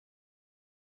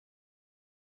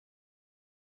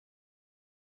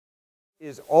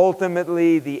is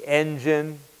ultimately the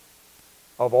engine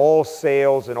of all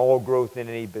sales and all growth in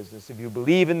any business. If you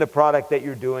believe in the product that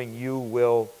you're doing, you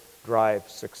will drive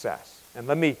success. And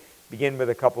let me begin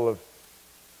with a couple of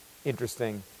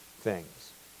interesting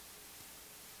things.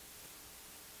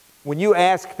 When you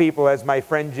ask people, as my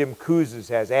friend Jim Kouzes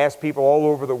has, asked people all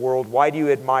over the world, why do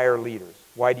you admire leaders?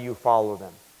 Why do you follow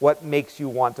them? What makes you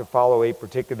want to follow a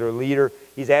particular leader?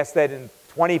 He's asked that in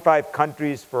 25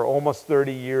 countries for almost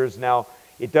 30 years now.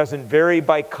 It doesn't vary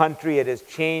by country. It has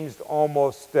changed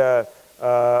almost in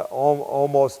a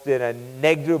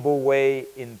negligible way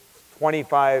in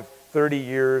 25, 30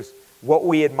 years. What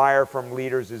we admire from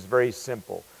leaders is very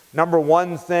simple. Number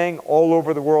one thing, all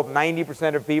over the world,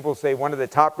 90% of people say one of the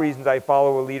top reasons I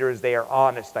follow a leader is they are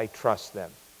honest. I trust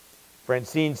them.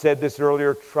 Francine said this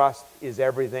earlier, trust is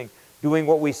everything. Doing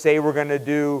what we say we're going to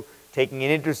do, taking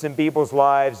an interest in people's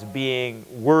lives, being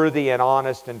worthy and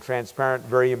honest and transparent,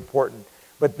 very important.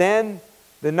 But then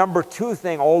the number two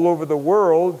thing all over the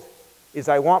world is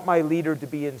I want my leader to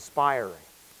be inspiring.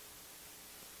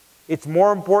 It's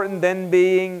more important than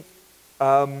being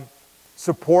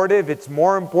supportive. It's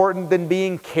more important than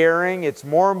being caring. It's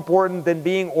more important than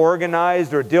being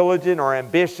organized or diligent or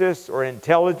ambitious or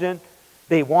intelligent.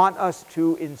 They want us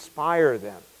to inspire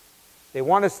them. They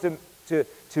want us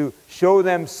to show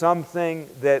them something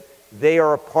that they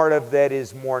are a part of that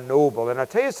is more noble. And I'll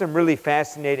tell you some really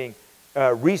fascinating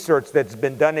research that's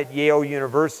been done at Yale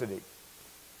University.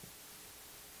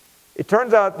 It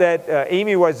turns out that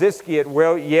Amy Waziski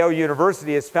at Yale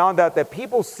University has found out that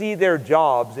people see their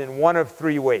jobs in one of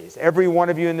three ways. Every one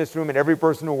of you in this room and every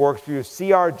person who works for you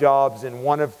see our jobs in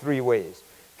one of three ways.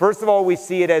 First of all, we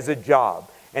see it as a job.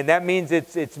 And that means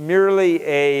it's merely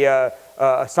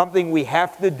something we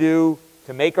have to do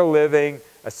to make a living,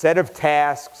 a set of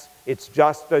tasks. It's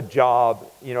just a job.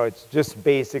 You know, it's just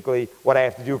basically what I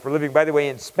have to do for a living. By the way,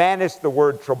 in Spanish, the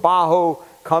word trabajo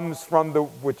comes from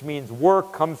which means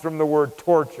work, comes from the word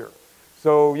torture.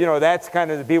 So, you know, that's kind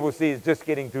of the people see is just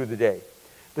getting through the day.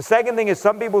 The second thing is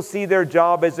some people see their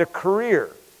job as a career.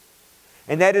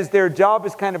 And that is their job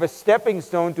is kind of a stepping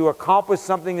stone to accomplish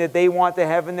something that they want to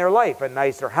have in their life. A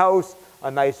nicer house, a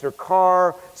nicer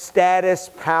car, status,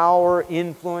 power,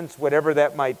 influence, whatever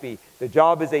that might be. The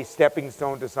job is a stepping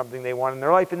stone to something they want in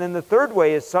their life. And then the third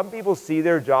way is some people see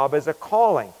their job as a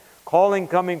calling. Calling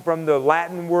coming from the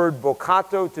Latin word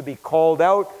vocato, to be called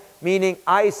out, meaning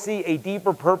I see a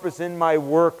deeper purpose in my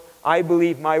work. I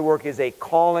believe my work is a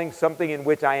calling, something in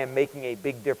which I am making a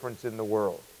big difference in the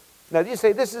world. Now you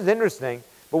say, this is interesting,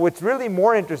 but what's really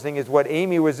more interesting is what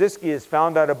Amy Waziski has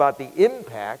found out about the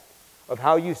impact of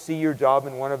how you see your job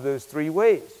in one of those three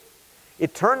ways.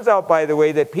 It turns out, by the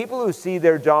way, that people who see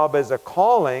their job as a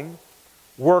calling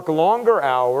work longer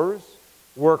hours,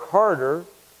 work harder,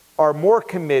 are more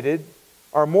committed,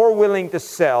 are more willing to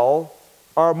sell,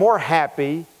 are more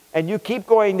happy, and you keep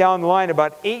going down the line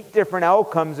about 8 different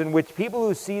outcomes in which people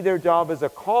who see their job as a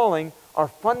calling are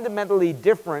fundamentally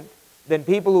different than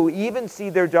people who even see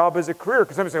their job as a career.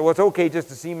 Because some say, well, it's okay just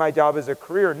to see my job as a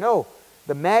career. No,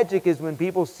 the magic is when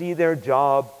people see their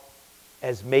job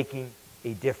as making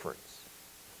a difference.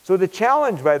 So the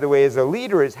challenge, by the way, as a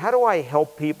leader is how do I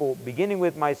help people, beginning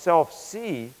with myself,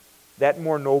 see that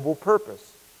more noble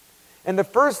purpose? And the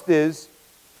first is,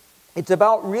 it's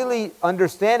about really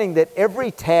understanding that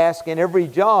every task and every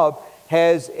job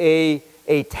has a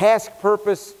task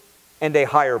purpose and a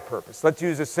higher purpose. Let's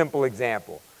use a simple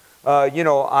example. You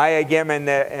know, I again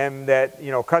am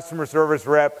that customer service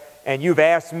rep, and you've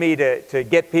asked me to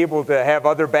get people to have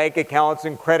other bank accounts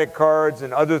and credit cards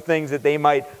and other things that they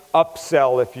might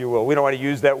upsell, if you will. We don't want to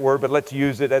use that word, but let's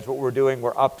use it. That's what we're doing.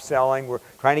 We're upselling. We're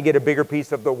trying to get a bigger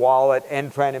piece of the wallet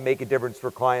and trying to make a difference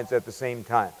for clients at the same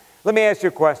time. Let me ask you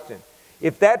a question.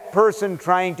 If that person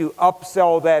trying to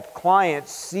upsell that client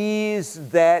sees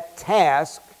that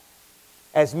task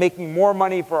as making more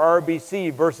money for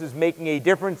RBC versus making a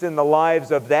difference in the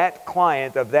lives of that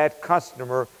client, of that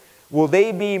customer, will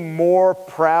they be more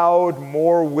proud,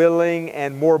 more willing,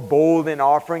 and more bold in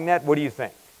offering that? What do you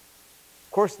think?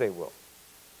 Of course they will.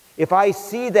 If I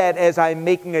see that as I'm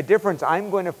making a difference, I'm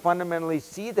going to fundamentally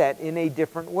see that in a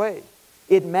different way.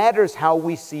 It matters how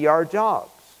we see our jobs.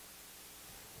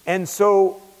 And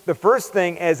so the first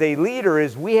thing as a leader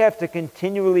is we have to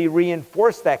continually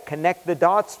reinforce that, connect the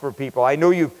dots for people. I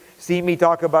know you've seen me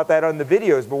talk about that on the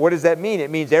videos, but what does that mean? It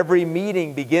means every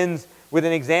meeting begins with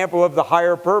an example of the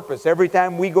higher purpose. Every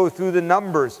time we go through the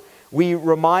numbers, we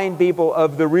remind people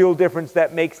of the real difference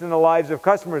that makes in the lives of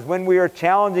customers. When we are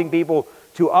challenging people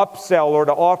to upsell or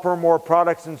to offer more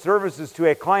products and services to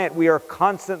a client, we are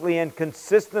constantly and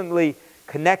consistently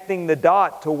connecting the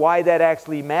dot to why that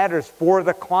actually matters for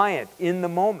the client in the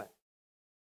moment.